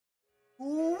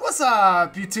What's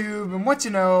up, YouTube, and what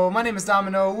you know? My name is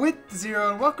Domino with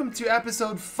Zero, and welcome to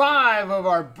episode 5 of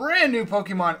our brand new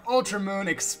Pokemon Ultra Moon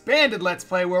Expanded Let's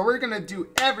Play, where we're gonna do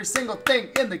every single thing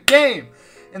in the game.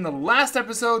 In the last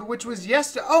episode, which was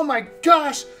yesterday, oh my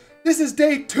gosh, this is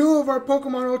day 2 of our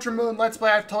Pokemon Ultra Moon Let's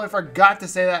Play. I totally forgot to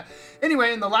say that.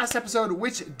 Anyway, in the last episode,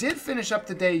 which did finish up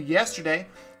the day yesterday,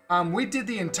 we did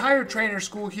the entire trainer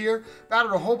school here,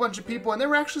 battled a whole bunch of people, and there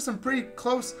were actually some pretty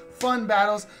close, fun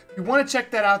battles. If you want to check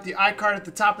that out, the iCard at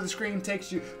the top of the screen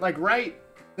takes you, like right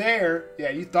there, yeah,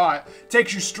 you thought,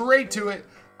 takes you straight to it,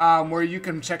 where you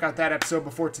can check out that episode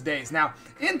before today's. Now,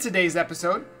 in today's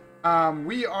episode,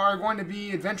 we are going to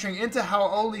be adventuring into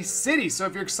HAU'OLI City, so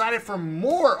if you're excited for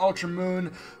more Ultra Moon,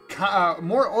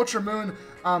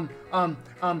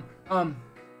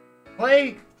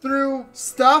 play through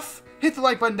stuff, hit the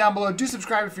like button down below. Do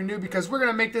subscribe if you're new, because we're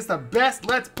going to make this the best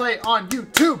Let's Play on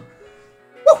YouTube.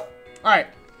 Woo! Alright,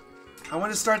 I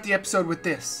want to start the episode with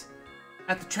this.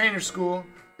 At the trainer school,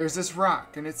 there's this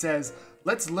rock, and it says,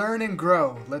 "Let's learn and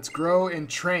grow. Let's grow and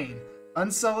train.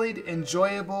 Unsullied,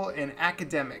 enjoyable, and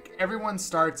academic. Everyone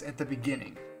starts at the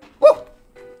beginning." Woo!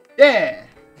 Yeah!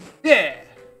 Yeah!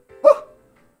 Woo!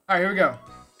 Alright, here we go.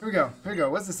 Here we go. Here we go.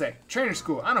 What's it say? Trainer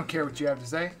school. I don't care what you have to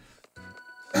say.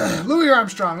 Louis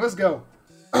Armstrong, let's go.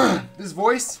 This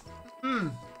voice,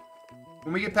 when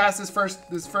we get past this first,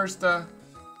 alright,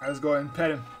 let's go ahead and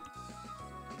pet him.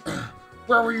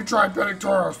 Where were you trying petting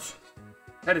Tauros?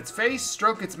 Pet its face,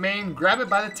 stroke its mane, grab it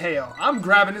by the tail. I'm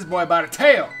grabbing this boy by the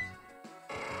tail.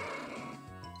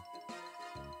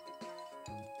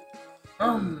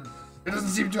 It doesn't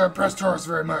seem to impress Tauros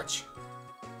very much.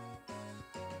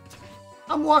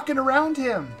 I'm walking around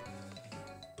him.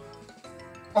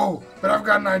 Oh, but I've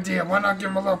got an idea. Why not give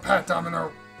him a little pat,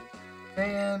 Domino?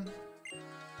 Man.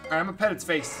 Alright, I'm gonna pet its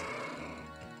face.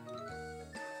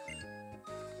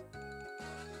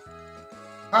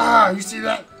 Ah, you see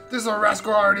that? This little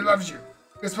rascal already loves you.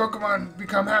 This Pokemon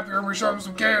become happier when we show him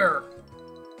some care.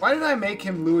 Why did I make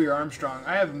him Louis Armstrong?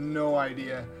 I have no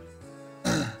idea.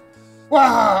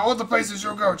 Wow, all the places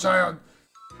you'll go, child.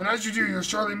 And as you do, you'll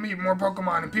surely meet more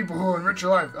Pokemon and people who will enrich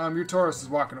your life. Your Tauros is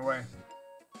walking away.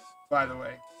 By the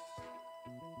way.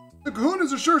 The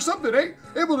kahunas are sure something, eh?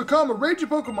 Able to calm a raging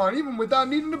Pokemon even without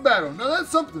needing to battle. Now that's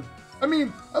something. I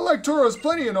mean, I like Tauros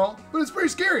plenty and all, but it's pretty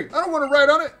scary. I don't want to ride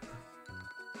on it.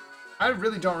 I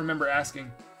really don't remember asking.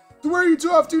 So where are you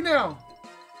two off to now?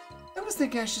 I was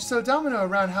thinking I should show Domino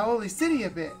around HAU'OLI City a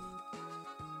bit.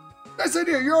 Nice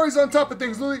idea. You're always on top of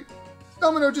things, Louie.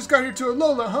 Domino just got here to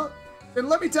Alola, huh? Then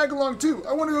let me tag along too.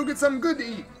 I want to go get something good to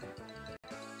eat.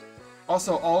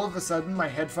 Also, all of a sudden, my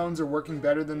headphones are working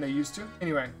better than they used to.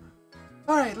 Anyway.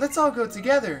 Alright, let's all go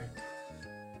together.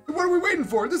 What are we waiting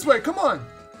for? This way, come on!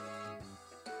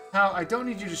 Hal, I don't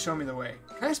need you to show me the way.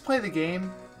 Can I just play the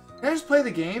game? Can I just play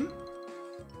the game?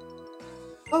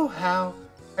 Oh, Hal.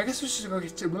 I guess we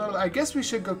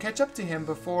should go catch up to him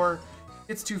before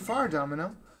it's too far,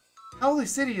 Domino. HAU'OLI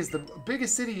City is the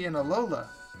biggest city in Alola.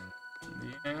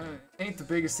 Yeah, it ain't the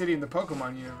biggest city in the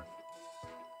Pokemon universe.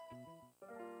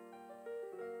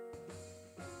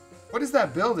 What is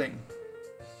that building?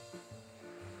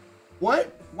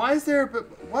 What? Why is there a...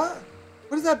 What?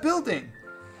 What is that building?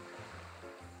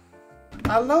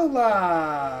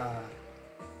 Alola!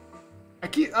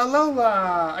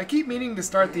 Alola! I keep meaning to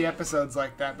start the episodes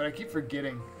like that, but I keep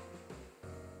forgetting.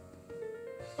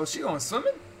 Oh, she going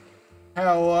swimming?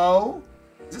 Hello?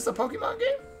 Is this a Pokemon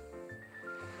game?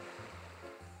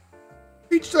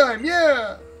 Beach time,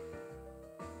 yeah!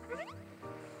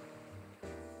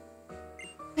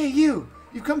 Hey you!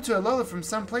 You've come to Alola from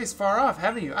someplace far off,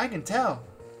 haven't you? I can tell.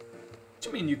 What do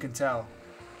you mean you can tell?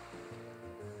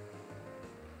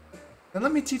 Then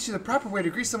let me teach you the proper way to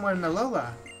greet someone in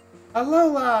Alola.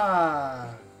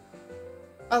 Alola!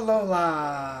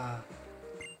 Alola!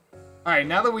 Alright,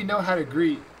 now that we know how to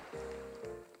greet.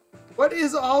 What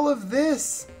is all of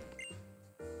this?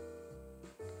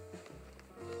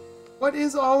 What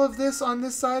is all of this on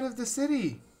this side of the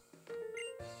city?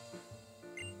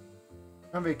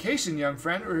 On vacation, young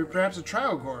friend, or perhaps a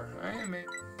trial goer. I am a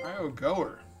trial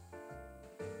goer.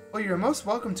 Well, you're most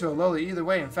welcome to Alola either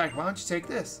way. In fact, why don't you take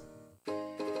this?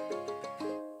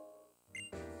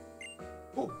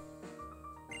 Oh.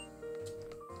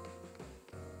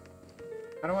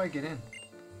 How do I get in?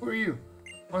 Who are you?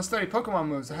 I want to study Pokemon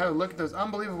moves. I had a look at those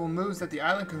unbelievable moves that the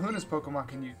Island Kahuna's Pokemon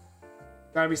can use.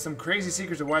 Gotta be some crazy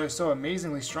secrets of why they're so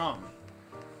amazingly strong.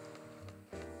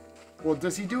 Well,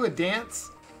 does he do a dance?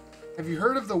 Have you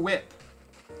heard of the whip?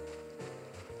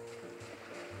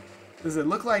 Does it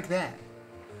look like that?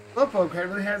 Slowpoke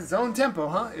really has its own tempo,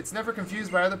 huh? It's never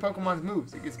confused by other Pokemon's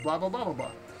moves. It gets blah blah blah blah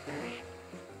blah.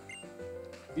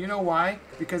 You know why?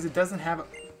 Because it doesn't have a...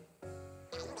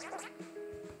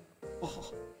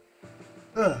 Oh.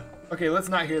 Ugh. Okay, let's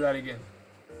not hear that again.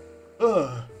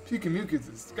 Ugh. Pyukumuku is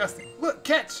disgusting. Look,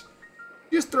 catch!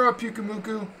 Just throw a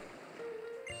Pyukumuku.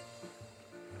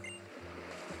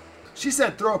 She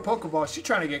said throw a Pokeball. She's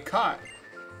trying to get caught.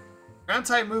 Ground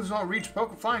type moves won't reach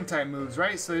flying type moves,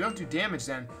 right? So they don't do damage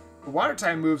then. The water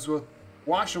type moves will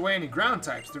wash away any ground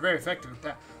types. They're very effective at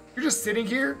that. You're just sitting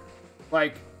here,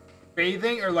 like,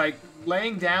 bathing or like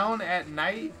laying down at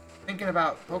night thinking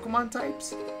about Pokemon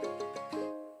types?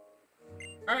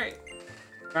 Alright.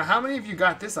 Now how many of you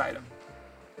got this item?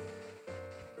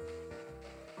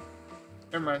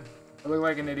 Never mind. I look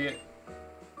like an idiot.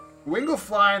 Wingull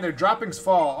fly and their droppings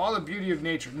fall. All the beauty of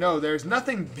nature. No, there's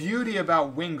nothing beauty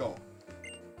about Wingull.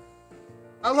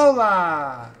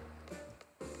 Alola!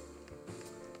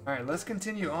 Alright, let's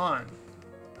continue on.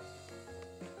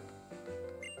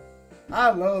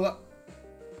 Alola.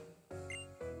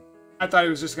 I thought he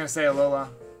was just going to say Alola.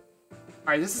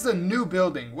 Alright, this is a new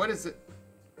building. What is it?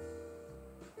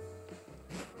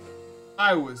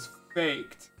 I was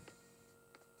faked.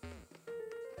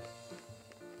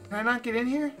 Can I not get in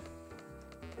here?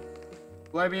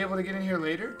 Will I be able to get in here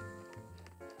later?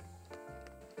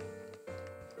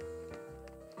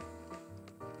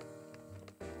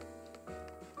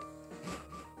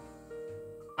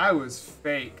 I was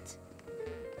faked.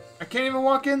 I can't even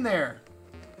walk in there.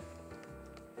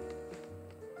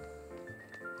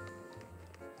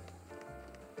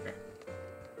 Okay.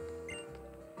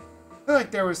 I feel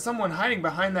like there was someone hiding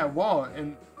behind that wall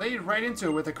and laid right into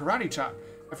it with a karate chop.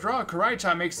 After all, a karate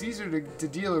chop makes it easier to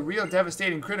deal a real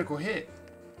devastating critical hit.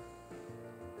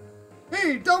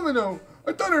 Hey, Domino!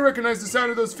 I thought I recognized the sound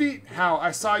of those feet. How?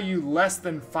 I saw you less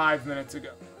than 5 minutes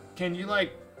ago. Can you,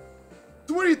 like...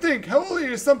 So what do you think? HAU'OLI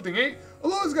is something, eh?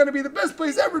 Alola's gotta be the best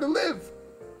place ever to live!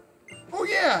 Oh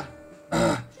yeah!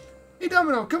 Hey,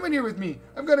 Domino, come in here with me.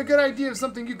 I've got a good idea of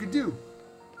something you could do.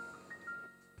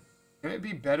 Can it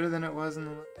be better than it was in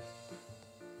the...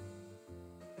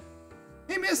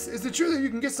 Hey miss, is it true that you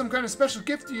can get some kind of special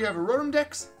gift? Do you have a Rotom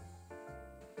Dex?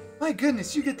 My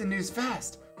goodness, you get the news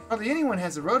fast. Hardly anyone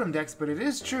has a Rotom Dex, but it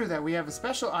is true that we have a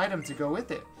special item to go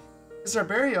with it. It's our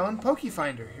very own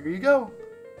Pokefinder. Here you go.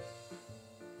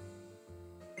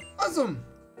 Awesome!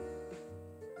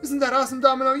 Isn't that awesome,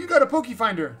 Domino? You got a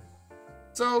Pokefinder.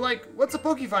 So, like, what's a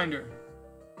Pokefinder?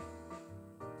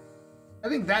 I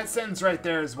think that sentence right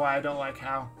there is why I don't like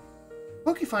HAU.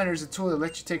 Pokefinder is a tool that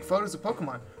lets you take photos of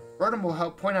Pokemon. Rotom will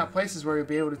help point out places where you'll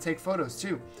be able to take photos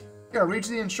too. Yeah, read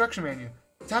the instruction manual.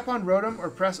 Tap on Rotom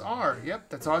or press R. Yep,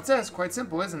 that's all it says. Quite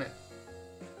simple, isn't it?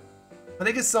 I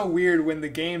think it's so weird when the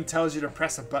game tells you to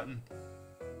press a button.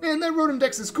 Man, that Rotom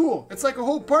Dex is cool. It's like a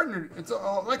whole partner. It's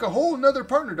like a whole another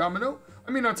partner, Domino.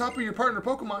 I mean, on top of your partner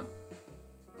Pokemon.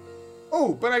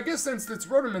 Oh, but I guess since it's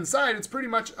Rotom inside, it's pretty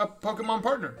much a Pokemon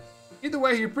partner. Either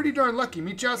way, you're pretty darn lucky.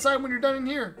 Meet you outside when you're done in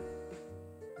here.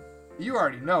 You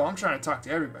already know. I'm trying to talk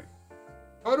to everybody.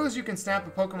 Photos you can snap a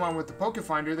Pokemon with the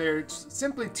Pokefinder, they're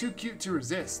simply too cute to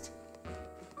resist.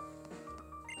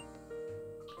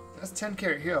 That's 10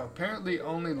 Carat Hill. Apparently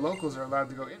only locals are allowed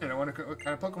to go in it. I wonder what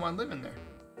kind of Pokemon live in there.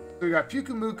 So we got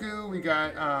Pyukumuku, we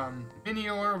got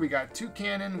Minior, we got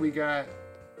Toucannon, we got...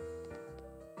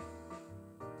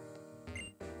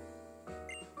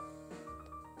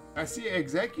 I see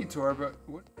Executor, but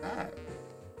what's that?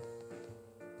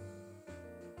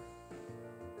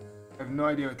 I have no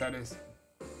idea what that is.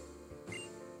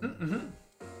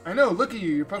 I know, look at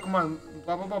you, your Pokemon,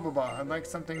 blah blah blah blah blah. I'd like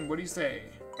something, what do you say?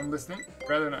 I'm listening?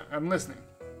 Rather not, I'm listening.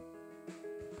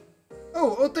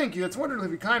 Oh, thank you, that's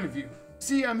wonderfully kind of you.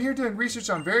 See, I'm here doing research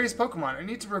on various Pokemon. I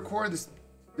need to record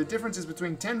the differences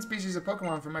between 10 species of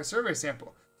Pokemon from my survey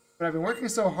sample. But I've been working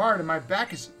so hard and my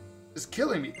back is just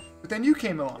killing me. But then you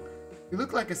came along. You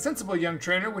look like a sensible young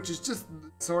trainer, which is just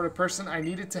the sort of person I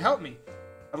needed to help me.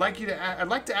 I'd like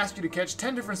to ask you to catch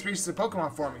 10 different species of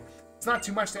Pokemon for me. It's not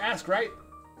too much to ask, right?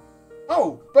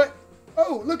 Oh,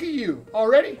 look at you.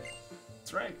 Already?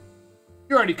 That's right.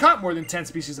 You already caught more than 10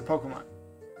 species of Pokemon.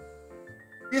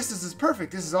 Yes, this is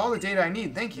perfect. This is all the data I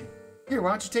need. Thank you. Here, why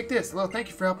don't you take this? A little thank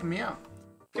you for helping me out.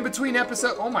 In between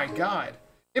episodes, oh my god.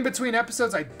 In between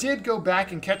episodes, I did go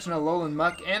back and catch an Alolan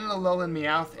Muck and an Alolan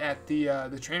Meowth at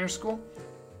the trainer school.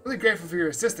 Really grateful for your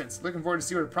assistance. Looking forward to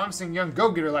see what a promising young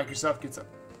go-getter like yourself gets up.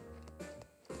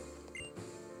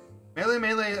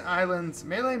 Melee Islands,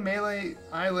 Melee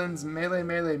Islands, Melee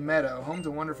Meadow, home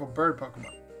to wonderful bird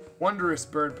Pokemon. Wondrous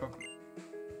bird Pokemon.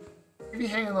 Maybe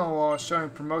hanging on the wall showing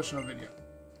promotional video.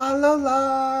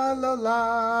 Alola,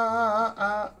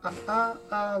 Alola,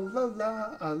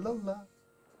 Alola, Alola,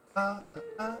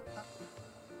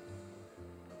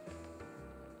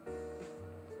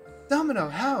 Domino,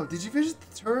 how? Did you visit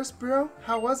the tourist bureau?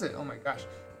 How was it? Oh my gosh.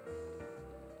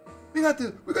 We got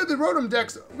the Rotom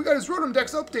decks. We got his Rotom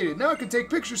decks updated. Now I can take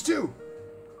pictures too.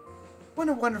 What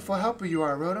a wonderful helper you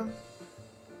are, Rotom.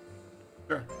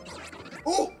 Sure.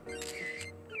 Oh!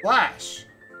 Flash.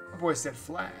 My boy said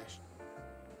flash.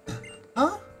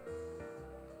 Huh?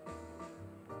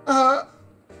 What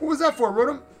was that for,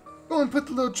 Rotom? Go and put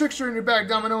the little trickster in your bag,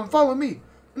 Domino, and follow me.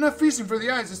 Enough feasting for the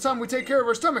eyes. It's time we take care of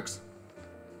our stomachs.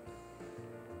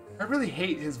 I really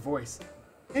hate his voice.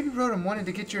 Maybe Rotom wanted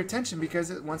to get your attention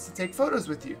because it wants to take photos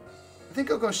with you. I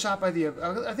think I'll go stop by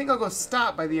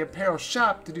the apparel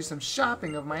shop to do some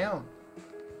shopping of my own.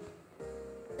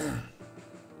 And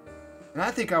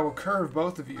I think I will curve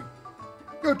both of you.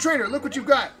 Yo, trainer, look what you've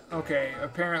got. Okay,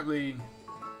 apparently.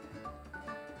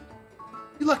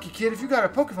 You lucky kid, if you got a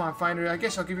Pokemon finder, I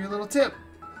guess I'll give you a little tip.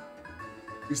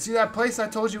 You see that place I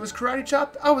told you was karate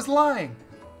chopped? I was lying.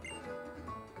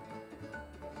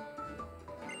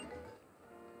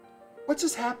 What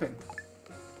just happened?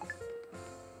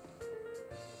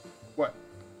 What?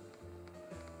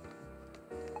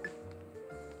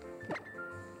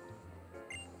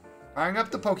 Firing up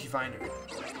the Pokefinder.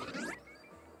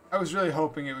 I was really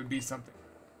hoping it would be something.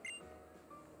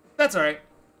 That's alright.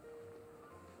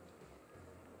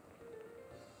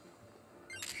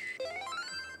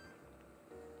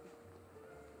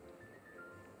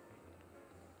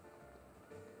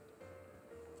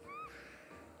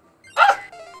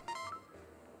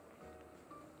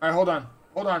 Alright, hold on.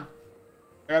 Hold on.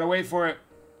 I gotta wait for it.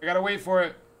 I gotta wait for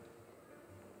it.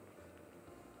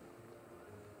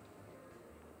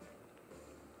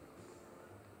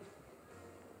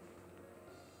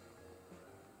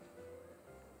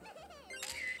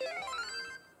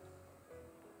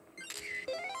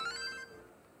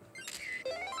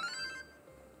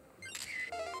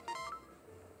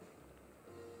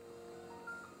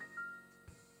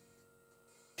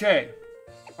 Okay.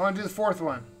 I want to do the fourth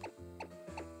one.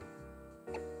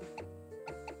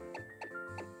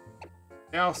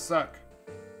 They all suck.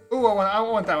 Ooh, I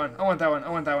want that one. I want that one. I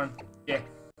want that one. Yeah.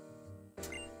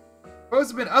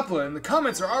 Posts have been uploaded and the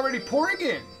comments are already pouring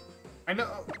in. I know.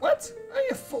 What?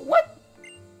 What?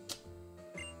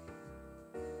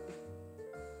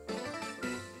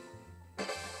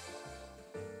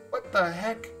 What the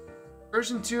heck?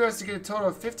 Version 2 has to get a total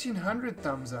of 1,500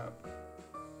 thumbs up.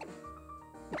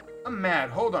 I'm mad.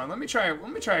 Hold on. Let me try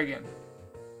again.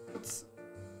 Let's...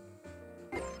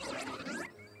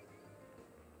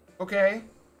 Okay.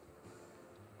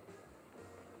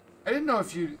 I didn't know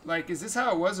if you, like, is this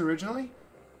how it was originally?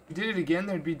 If you did it again,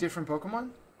 there'd be different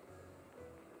Pokemon?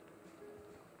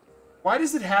 Why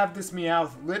does it have this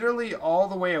Meowth literally all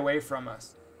the way away from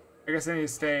us? I guess I need to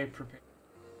stay prepared.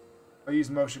 I'll use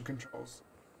motion controls.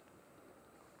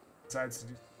 Decides to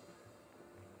do...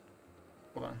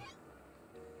 Hold on.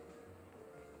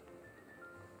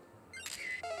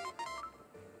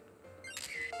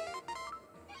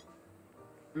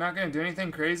 I'm not gonna do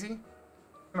anything crazy? I'm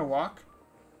gonna walk?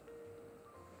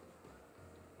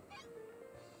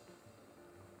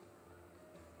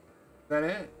 Is that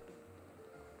it?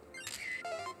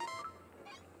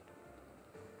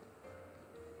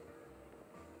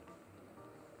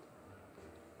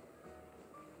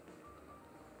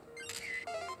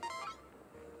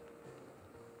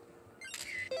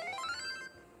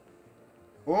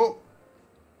 Oh!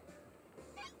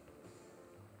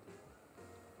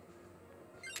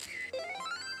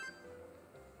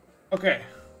 Okay.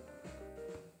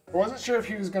 I wasn't sure if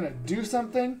he was gonna do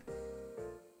something.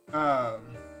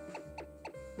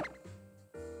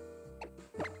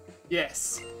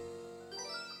 Yes.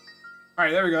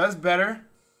 Alright, there we go. That's better.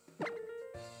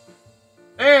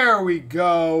 There we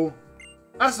go.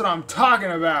 That's what I'm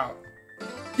talking about.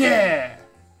 Yeah.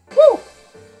 Woo!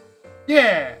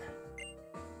 Yeah.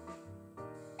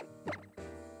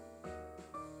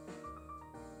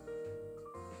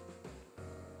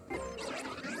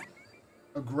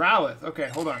 A Growlithe. Okay,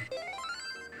 hold on.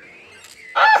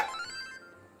 Ah!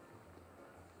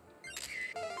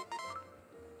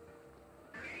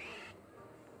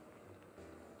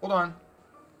 Hold on.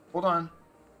 Hold on.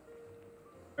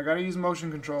 I gotta use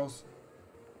motion controls.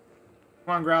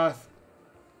 Come on, Growlithe.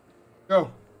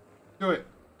 Go. Do it.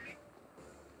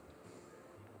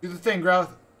 Do the thing,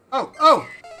 Growlithe. Oh! Oh!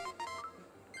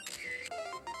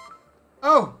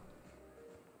 Oh!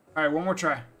 Alright, one more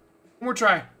try. One more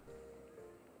try.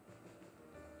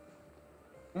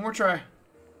 One more try.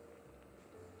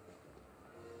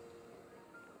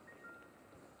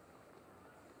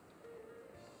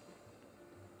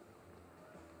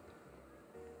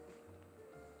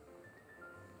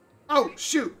 Oh,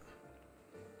 shoot.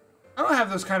 I don't have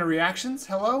those kind of reactions.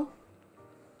 Hello?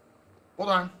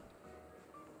 Hold on.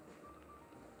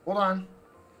 Hold on.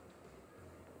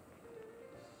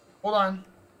 Hold on.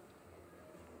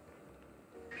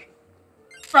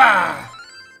 Ah!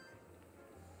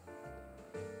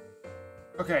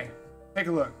 Okay, take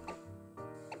a look.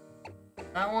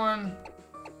 That one.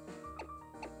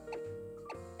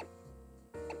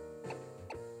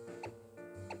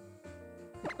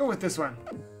 Go with this one.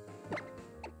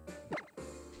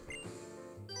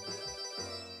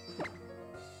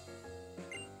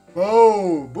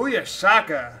 Whoa! Booyah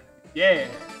shaka! Yeah!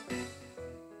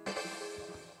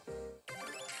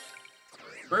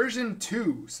 Version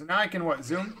 2. So now I can what?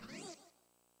 Zoom?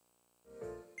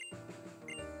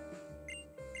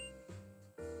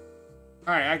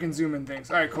 Alright, I can zoom in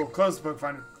things. Alright, cool. Close the book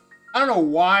finder. I don't know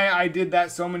why I did that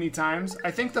so many times.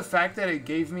 I think the fact that it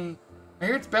gave me... I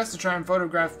hear it's best to try and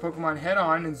photograph Pokemon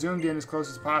head-on and zoomed in as close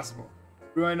as possible.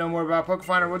 If we want to know more about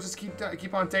Pokefinder, we'll just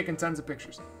keep on taking tons of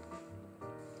pictures.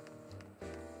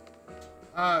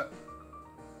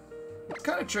 It's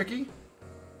kind of tricky.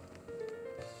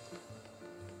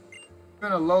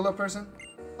 Been a Alola person?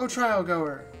 Oh, trial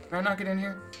goer. Can I not get in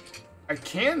here? I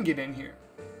can get in here.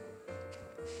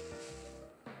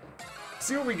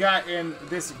 See what we got in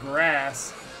this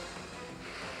grass.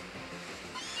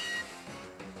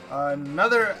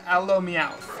 Another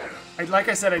Alola. Like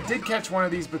I said, I did catch one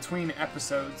of these between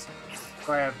episodes,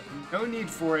 so I have no need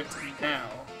for it now.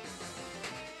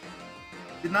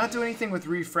 Did not do anything with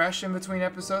refresh in between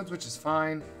episodes, which is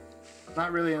fine.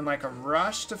 Not really in like a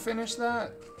rush to finish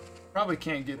that. Probably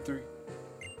can't get through.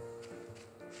 I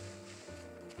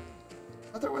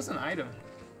thought there was an item.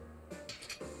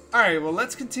 Alright, well,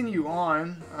 let's continue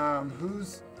on.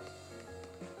 Was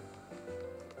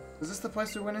this the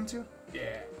place we went into?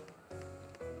 Yeah.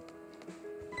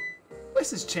 Place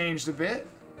has changed a bit.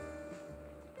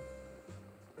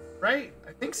 Right?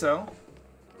 I think so.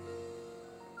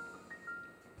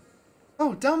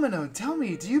 Oh, Domin0, tell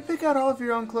me, do you pick out all of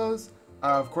your own clothes?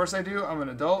 Of course I do. I'm an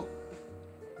adult.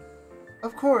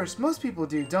 Of course, most people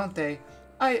do, don't they?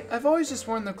 I've always just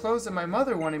worn the clothes that my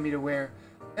mother wanted me to wear.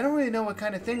 I don't really know what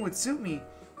kind of thing would suit me.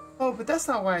 Oh, but that's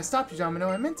not why I stopped you, Domin0.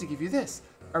 I meant to give you this.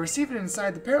 I received it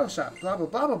inside the apparel shop. Blah, blah,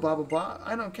 blah, blah, blah, blah, blah.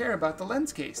 I don't care about the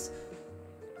lens case.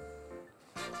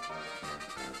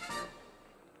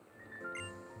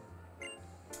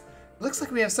 Looks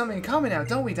like we have something in common now,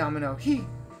 don't we, Domin0?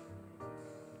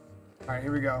 Alright,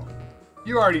 here we go.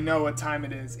 You already know what time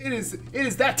it is. It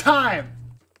is that time!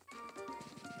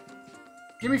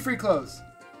 Give me free clothes.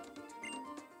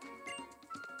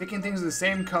 Picking things of the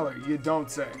same color. You don't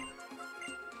say.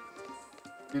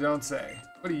 You don't say.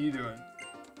 What are you doing?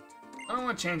 I don't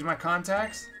want to change my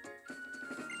contacts.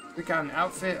 Pick out an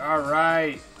outfit.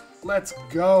 Alright. Let's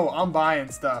go. I'm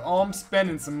buying stuff. Oh, I'm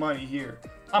spending some money here.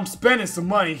 I'm spending some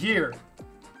money here.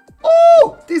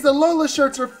 Oh! These Alola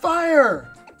shirts are fire!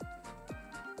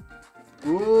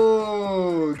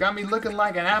 Ooh, got me looking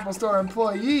like an Apple Store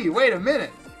employee. Wait a minute.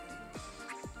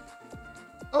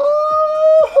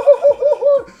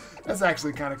 Oh, that's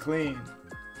actually kind of clean.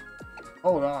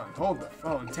 Hold on, hold the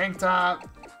phone. Tank top.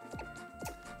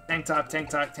 Tank top,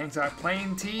 tank top, tank top.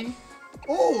 Plain tee.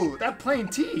 Oh, that plain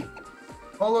tee.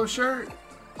 Polo shirt.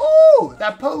 Oh,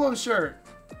 that polo shirt.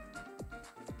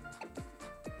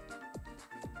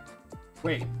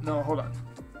 Wait, no, hold on.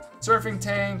 Surfing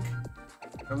tank.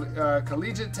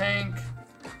 Collegiate tank,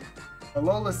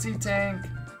 Alola sea tank,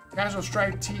 casual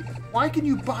striped tee. Why can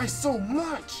you buy so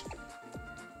much?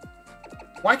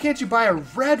 Why can't you buy a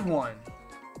red one?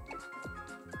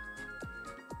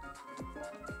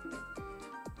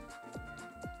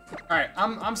 Alright,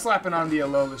 I'm slapping on the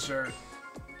Alola shirt.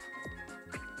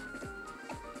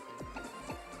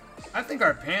 I think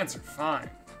our pants are fine.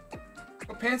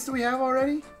 What pants do we have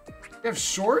already? We have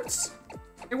shorts?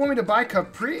 They want me to buy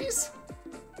capris?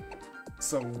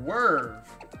 Swerve.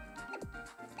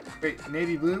 Wait,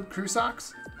 navy blue? Crew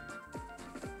socks?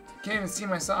 Can't even see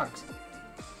my socks.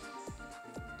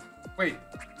 Wait,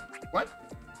 what?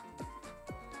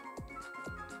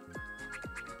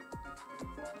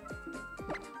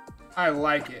 I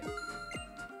like it.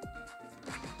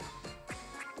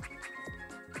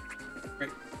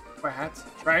 Wait, what hats?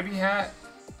 Tribe hat?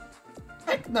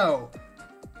 Heck no!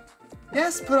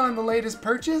 Yes, put on the latest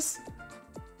purchase.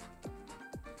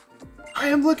 I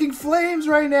am looking flames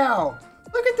right now!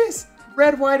 Look at this!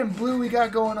 Red, white, and blue we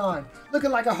got going on.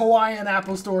 Looking like a Hawaiian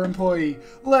Apple Store employee.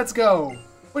 Let's go!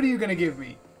 What are you gonna give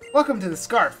me? Welcome to the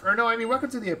scarf. Or no, I mean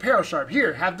welcome to the apparel shop.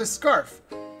 Here, have this scarf.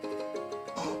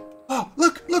 Oh,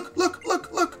 look, look, look,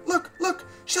 look, look, look, look!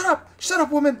 Shut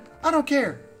up, woman! I don't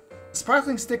care!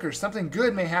 Sparkling stickers. Something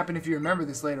good may happen if you remember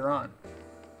this later on.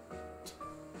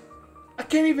 A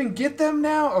can't even get them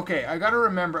now? Okay, I gotta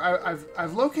remember.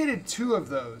 I've located 2 of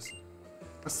those.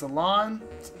 A salon.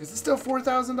 Is it still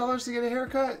 $4,000 to get a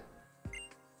haircut?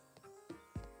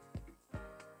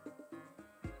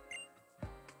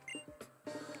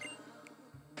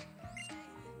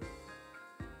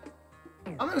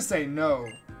 I'm gonna say no,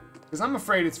 because I'm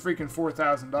afraid it's freaking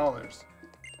 $4,000.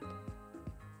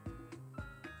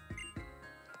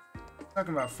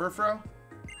 Talking about Furfro?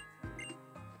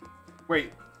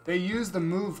 Wait, they use the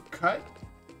move cut?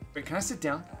 Wait, can I sit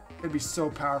down? It'd be so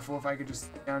powerful if I could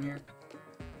just sit down here.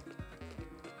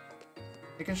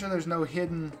 Making sure there's no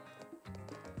hidden...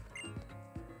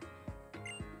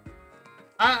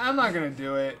 I'm not gonna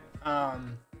do it.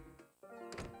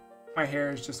 My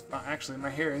hair is just... Actually, my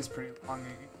hair is pretty long.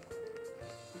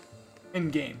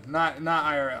 In-game, not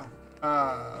IRL.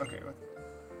 Okay.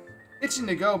 Itching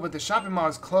to go, but the shopping mall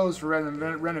is closed for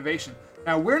renovation.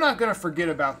 Now, we're not gonna forget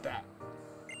about that.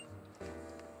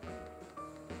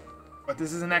 But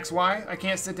this is an XY? I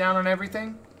can't sit down on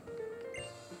everything?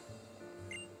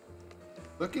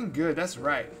 Looking good, that's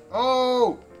right.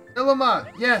 Oh!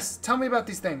 Ilima! Yes, tell me about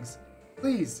these things.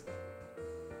 Please.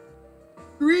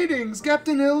 Greetings,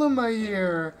 Captain Ilima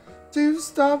here. So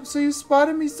you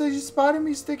spotted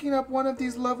me sticking up one of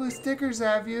these lovely stickers,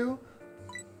 have you?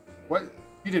 What?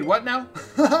 You did what now?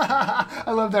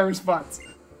 I love that response.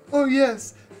 Oh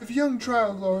yes, if young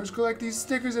trial goers collect these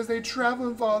stickers as they travel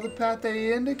and follow the path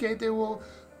they indicate, they will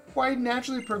quite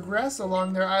naturally progress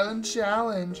along their island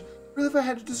challenge. Really, if I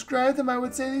had to describe them, I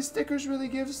would say these stickers really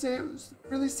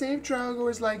save trial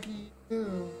goers like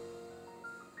you.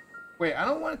 Wait, I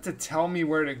don't want it to tell me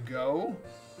where to go.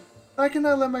 I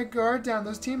cannot let my guard down.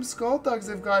 Those Team Skull Thugs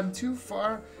have gotten too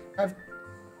far, have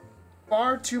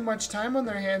far too much time on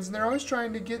their hands, and they're always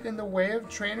trying to get in the way of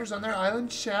trainers on their island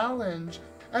challenge.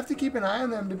 I have to keep an eye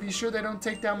on them to be sure they don't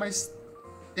take down my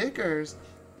stickers.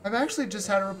 I've actually just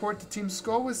had a report that Team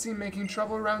Skull was seen making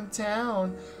trouble around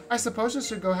town. I suppose I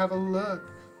should go have a look.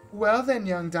 Well then,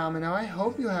 young Domino, I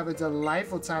hope you have a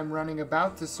delightful time running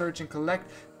about to search and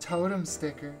collect Totem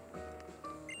Stickers.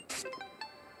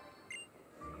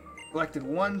 Collected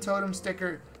 1 Totem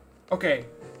Sticker. Okay,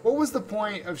 what was the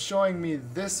point of showing me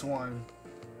this one?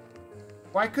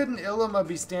 Why couldn't Ilima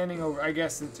be standing over? I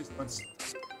guess it just wants to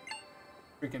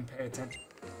freaking pay attention.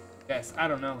 Yes, I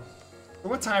don't know. So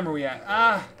what time are we at?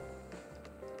 I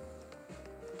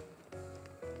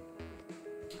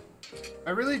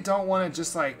really don't want to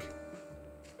just like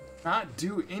not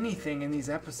do anything in these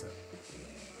episodes.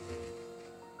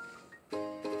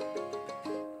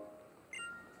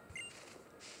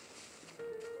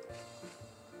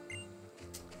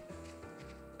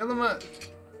 Ilima.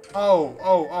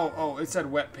 Oh, it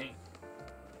said wet paint.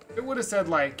 It would have said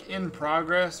like in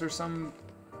progress or some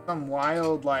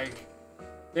wild like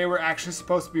they were actually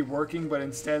supposed to be working, but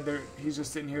instead he's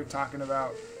just sitting here talking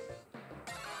about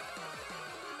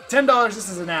 $10. This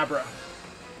is an Abra. I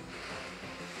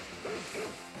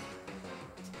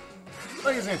feel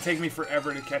like it's gonna take me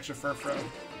forever to catch a Furfro.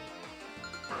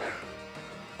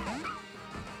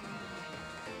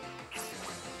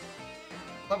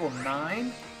 Level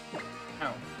 9?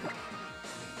 Ow.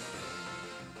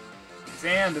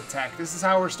 Sand attack. This is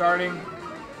how we're starting.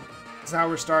 This is how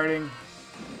we're starting.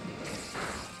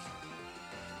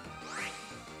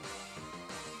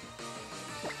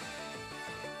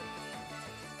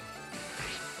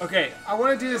 Okay, I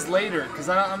want to do this later, because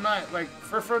I'm not, like,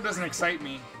 Furfro doesn't excite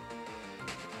me.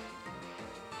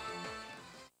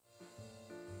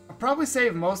 I'll probably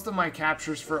save most of my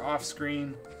captures for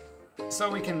off-screen, so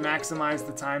we can maximize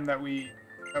the time that we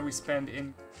spend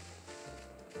in.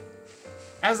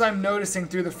 As I'm noticing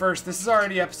through the first, this is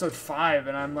already episode 5,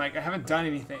 and I'm like, I haven't done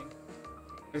anything.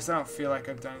 At least I don't feel like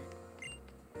I've done anything.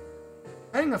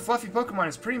 Petting a fluffy Pokemon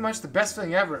is pretty much the best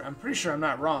feeling ever. I'm pretty sure I'm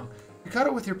not wrong. You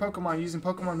cuddle with your Pokemon using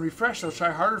Pokemon Refresh, they'll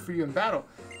try harder for you in battle.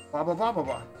 Blah blah blah blah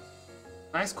blah.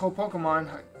 Nice cold Pokemon.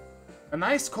 A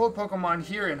nice cold Pokemon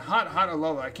here in hot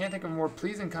Alola. I can't think of a more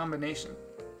pleasing combination.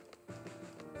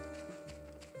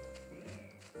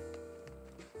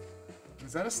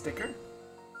 Is that a sticker?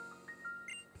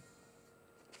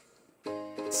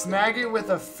 Snag it with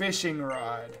a fishing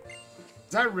rod.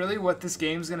 Is that really what this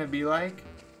game's gonna be like?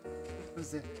 What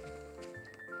is it?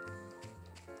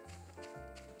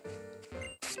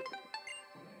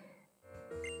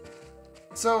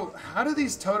 So, how do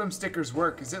these totem stickers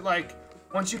work? Is it like,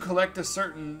 once you collect a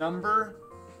certain number,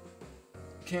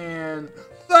 you can...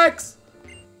 Flex!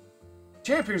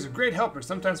 Champ here is a great helper.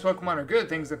 Sometimes Pokemon are good at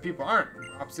things that people aren't. The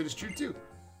opposite is true too.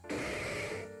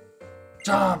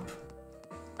 Jump!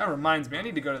 That reminds me, I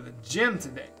need to go to the gym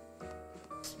today.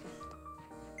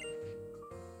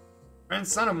 Friend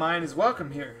son of mine is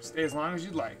welcome here. Stay as long as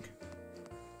you'd like.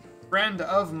 Friend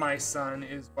of my son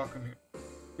is welcome here.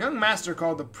 Young master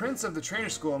called the Prince of the Trainer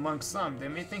School among some. They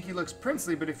may think he looks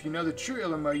princely, but if you know the true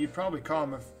Ilima, you'd probably call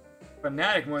him a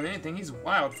fanatic more than anything. He's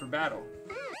wild for battle.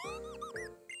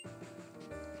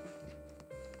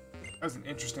 That was an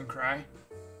interesting cry.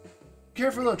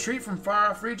 Care for a little treat from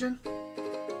far-off region?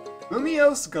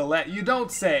 Lumios Galette. You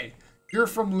don't say. You're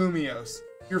from Lumios.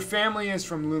 Your family is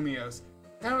from Lumios.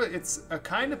 It's a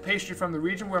kind of pastry from the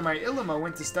region where my Ilima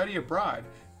went to study abroad.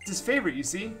 It's his favorite, you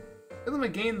see.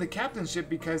 Ilima gained the captainship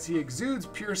because he exudes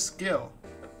pure skill.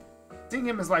 Seeing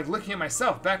him is like looking at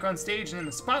myself back on stage and in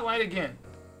the spotlight again.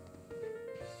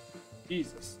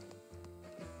 Jesus.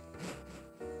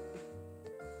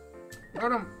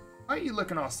 Rotom, why are you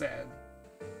looking all sad?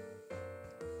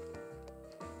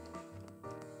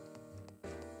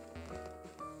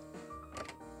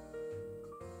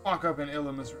 Walk up in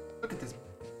Ilima's room. Look at this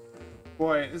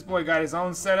boy. This boy got his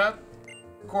own setup.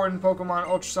 Recording Pokemon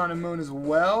Ultra Sun and Moon as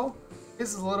well.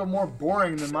 This is a little more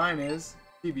boring than mine is.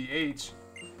 TBH.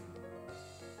 Did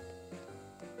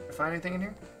I find anything in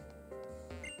here?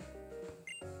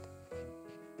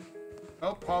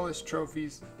 Oh, polished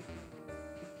trophies.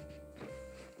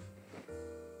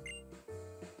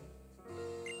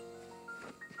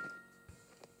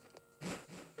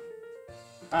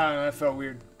 I don't know, that felt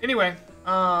weird. Anyway,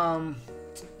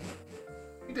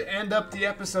 need to end up the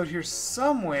episode here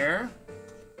somewhere.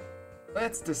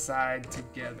 Let's decide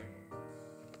together.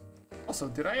 Also,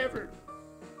 did I ever...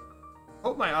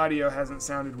 Hope my audio hasn't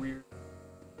sounded weird.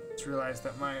 Just realized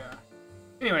that my,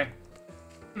 Anyway.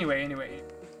 Anyway.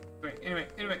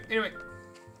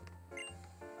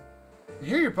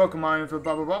 Hear your Pokemon for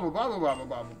blah blah blah blah blah blah blah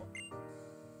blah blah.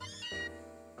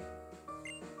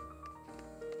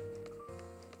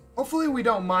 Hopefully we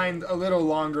don't mind a little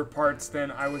longer parts than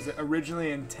I was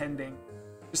originally intending.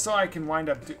 Just so I can wind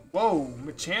up... Whoa,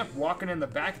 Machamp walking in the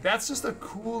back. That's just a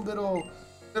cool little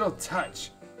touch.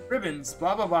 Ribbons,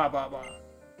 blah blah blah blah blah.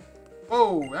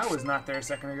 Whoa, that was not there a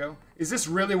second ago. Is this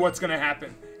really what's going to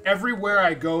happen? Everywhere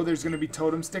I go, there's going to be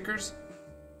totem stickers?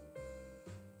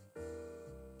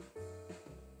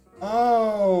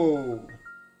 Oh.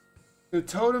 The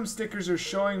totem stickers are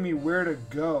showing me where to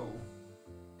go.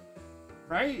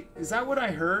 Right? Is that what I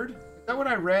heard? Is that what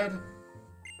I read?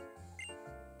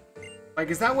 Like,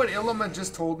 is that what Ilima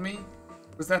just told me?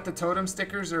 Was that the totem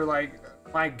stickers are like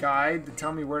my guide to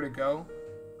tell me where to go?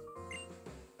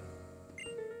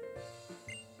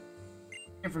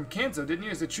 Came from Kanto, didn't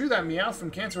you? Is it true that Meowth from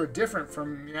Kanto are different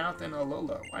from Meowth and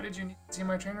Alola? Why did you need to see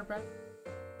my trainer pack?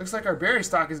 Looks like our berry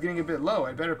stock is getting a bit low.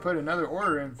 I'd better put another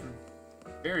order in for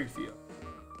berry field.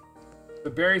 The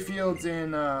berry fields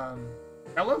in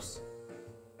Kalos?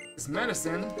 This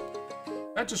medicine,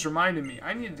 that just reminded me.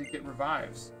 I needed to get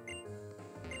revives.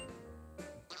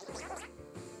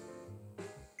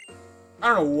 I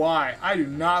don't know why. I do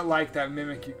not like that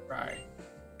Mimikyu cry.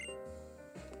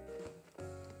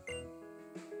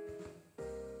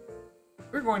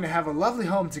 We're going to have a lovely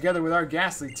home together with our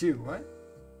Ghastly too. What?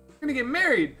 We're going to get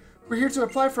married. We're here to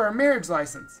apply for our marriage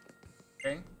license.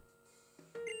 Okay.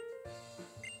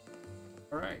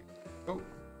 Alright. Oh,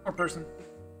 more person.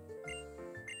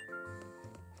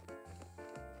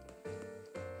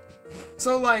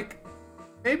 So, like,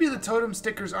 maybe the totem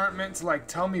stickers aren't meant to, like,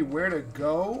 tell me where to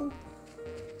go?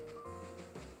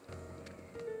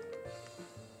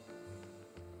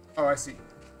 Oh, I see.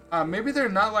 Maybe they're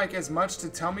not, like, as much to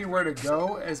tell me where to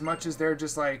go as much as they're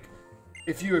just, like,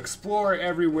 if you explore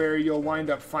everywhere, you'll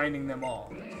wind up finding them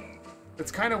all.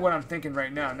 That's kind of what I'm thinking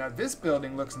right now. Now, this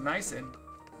building looks nice and...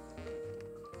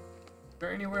 Is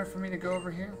there anywhere for me to go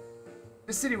over here?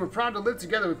 This city, we're proud to live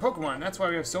together with Pokemon. That's why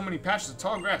we have so many patches of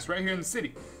tall grass right here in the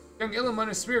city. Young Ilima and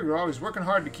his Spear are always working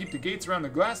hard to keep the gates around the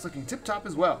glass looking tip-top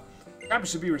as well. Kappa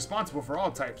should be responsible for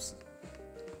all types.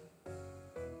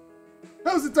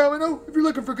 How's it, Domino? If you're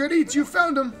looking for good eats, you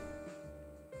found them.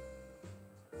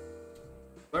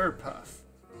 Slurpuff.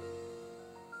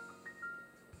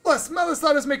 Plus,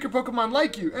 Melisadas make your Pokemon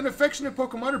like you, and affectionate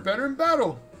Pokemon are better in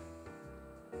battle.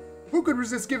 Who could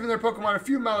resist giving their Pokemon a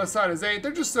few Melisadas, eh?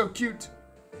 They're just so cute.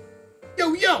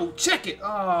 Yo, check it!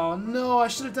 Oh no, I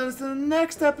should have done this in the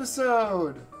next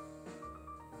episode.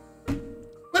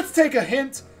 Let's take a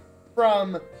hint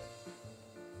from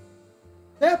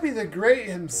Nappy the Great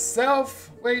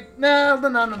himself. Wait, no,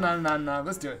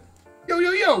 let's do it.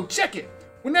 Yo, check it!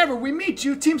 Whenever we meet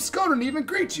you, Team Skull don't even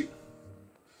greet you.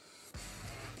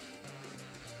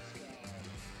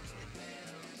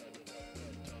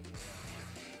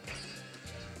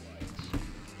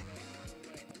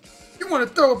 You want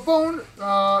to throw a bone?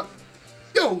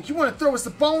 Yo, Yo, you want to throw us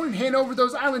a bone and hand over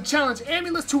those Island Challenge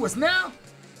amulets to us now?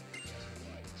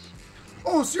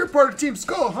 Oh, so you're part of Team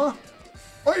Skull, huh?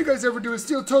 All you guys ever do is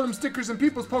steal totem stickers and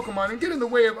people's Pokemon and get in the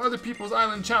way of other people's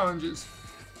Island Challenges.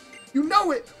 You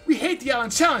know it! We hate the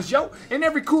Island Challenge, yo! And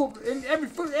every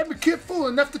kid fool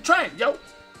enough to try it, yo!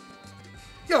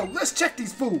 Yo, let's check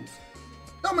these fools!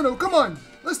 Domino, come on!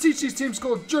 Let's teach these Team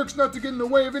Skull jerks not to get in the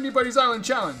way of anybody's Island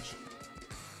Challenge.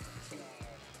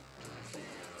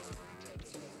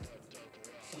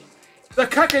 The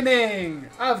Quickening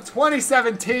of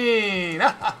 2017!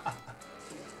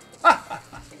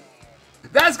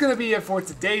 That's going to be it for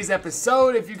today's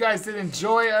episode. If you guys did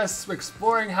enjoy us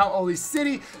exploring HAU'OLI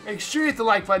City, make sure you hit the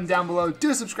like button down below.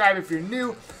 Do subscribe if you're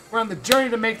new. We're on the journey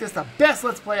to make this the best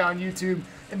Let's Play on YouTube.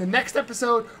 In the next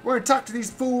episode, we're going to talk to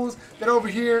these fools that are over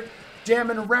here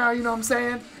jamming around, you know what I'm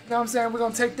saying? You know what I'm saying? We're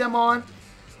going to take them on.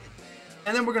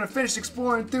 And then we're going to finish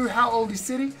exploring through HAU'OLI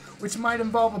City, which might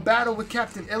involve a battle with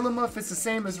Captain Ilima if it's the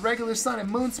same as regular Sun and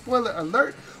Moon. Spoiler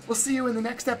alert. We'll see you in the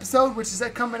next episode, which is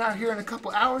coming out here in a couple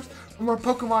hours for more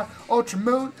Pokemon Ultra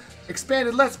Moon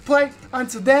Expanded Let's Play.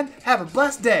 Until then, have a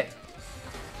blessed day.